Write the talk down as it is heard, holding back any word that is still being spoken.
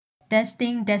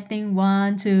Testing, testing,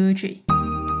 1, 2, 3.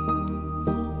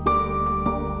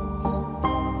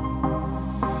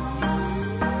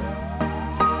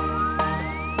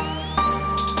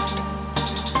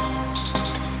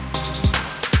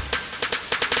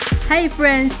 Hi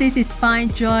friends, this is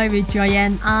Find Joy with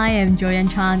Joyan. I am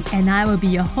Joyan Chan and I will be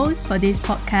your host for this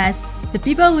podcast. The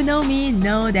people who know me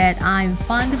know that I'm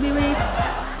fun to be with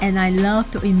and I love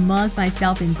to immerse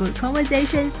myself in good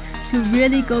conversations to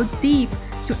really go deep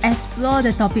to explore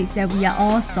the topics that we are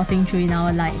all sorting through in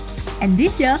our life. And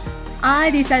this year,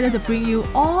 I decided to bring you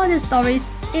all the stories,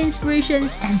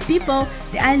 inspirations and people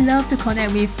that I love to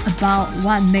connect with about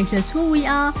what makes us who we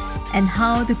are and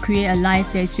how to create a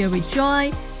life that is filled with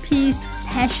joy, peace,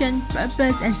 passion,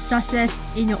 purpose, and success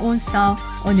in your own style,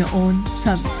 on your own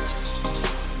terms.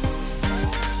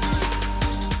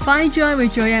 Find Joy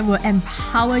with Joyan will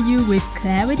empower you with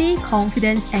clarity,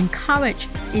 confidence, and courage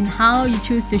in how you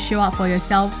choose to show up for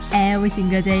yourself every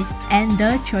single day and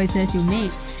the choices you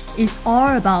make. It's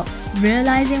all about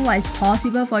realizing what is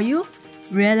possible for you,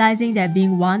 realizing that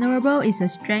being vulnerable is a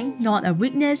strength, not a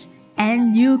weakness,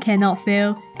 and you cannot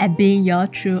fail at being your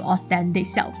true authentic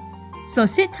self. So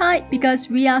sit tight because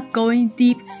we are going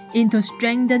deep into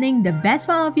strengthening the best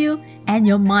part of you and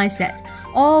your mindset,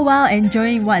 all while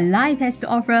enjoying what life has to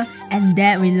offer and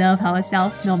that we love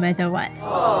ourselves no matter what.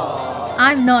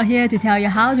 I'm not here to tell you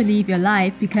how to live your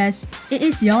life because it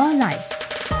is your life.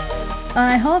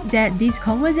 I hope that these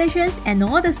conversations and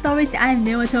all the stories that I've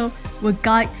never told will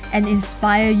guide and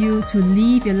inspire you to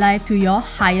live your life to your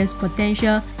highest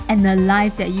potential and a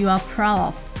life that you are proud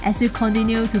of as you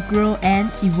continue to grow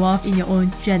and evolve in your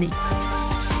own journey.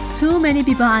 Too many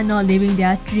people are not living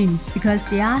their dreams because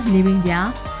they are living their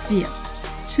fear.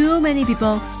 Too many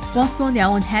people postpone their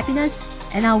own happiness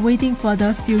and are waiting for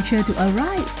the future to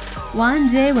arrive.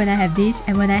 One day when I have this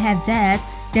and when I have that,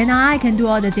 then I can do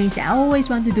all the things that I always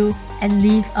want to do and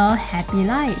live a happy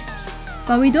life.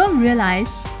 But we don't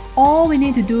realize all we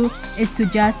need to do is to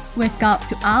just wake up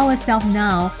to ourselves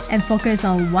now and focus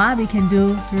on what we can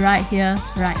do right here,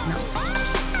 right now.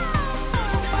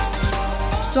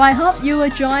 So I hope you will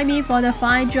join me for the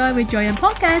Find Joy with Joyan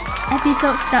podcast.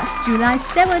 Episode starts July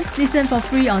 7th. Listen for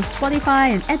free on Spotify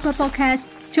and Apple Podcasts.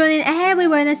 Tune in every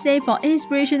Wednesday for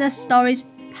inspirational stories,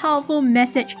 powerful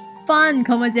message, fun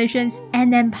conversations,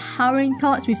 and empowering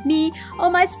thoughts with me or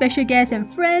my special guests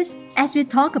and friends as we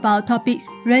talk about topics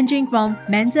ranging from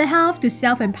mental health to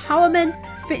self-empowerment,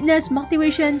 fitness,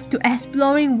 motivation to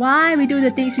exploring why we do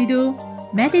the things we do,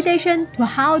 meditation to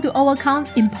how to overcome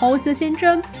imposter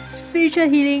syndrome, spiritual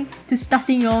healing to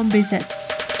starting your own business.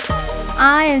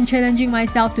 I am challenging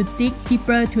myself to dig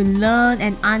deeper to learn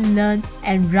and unlearn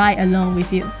and ride along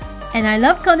with you. And I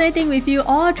love connecting with you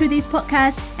all through this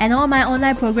podcast and all my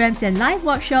online programs and live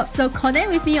workshops. So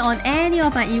connect with me on any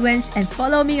of my events and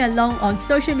follow me along on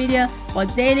social media for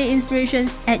daily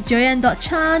inspirations at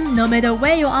joyan.chan. No matter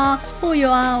where you are, who you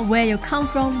are, where you come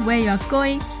from, where you are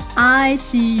going, I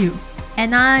see you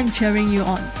and I'm cheering you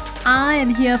on. I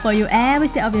am here for you every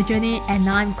step of your journey and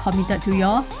I'm committed to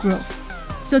your growth.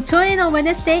 So tune in on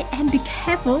Wednesday and be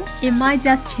careful, it might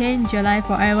just change your life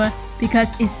forever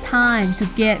because it's time to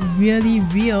get really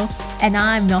real and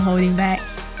I'm not holding back.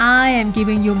 I am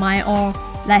giving you my all,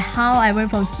 like how I went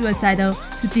from suicidal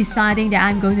to deciding that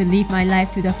I'm going to live my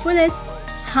life to the fullest,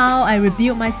 how I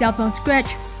rebuilt myself from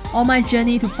scratch, or my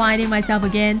journey to finding myself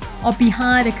again, or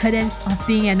behind the curtains of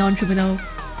being an entrepreneur.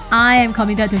 I am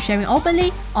committed to sharing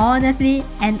openly, honestly,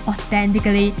 and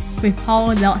authentically with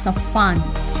whole lots of fun.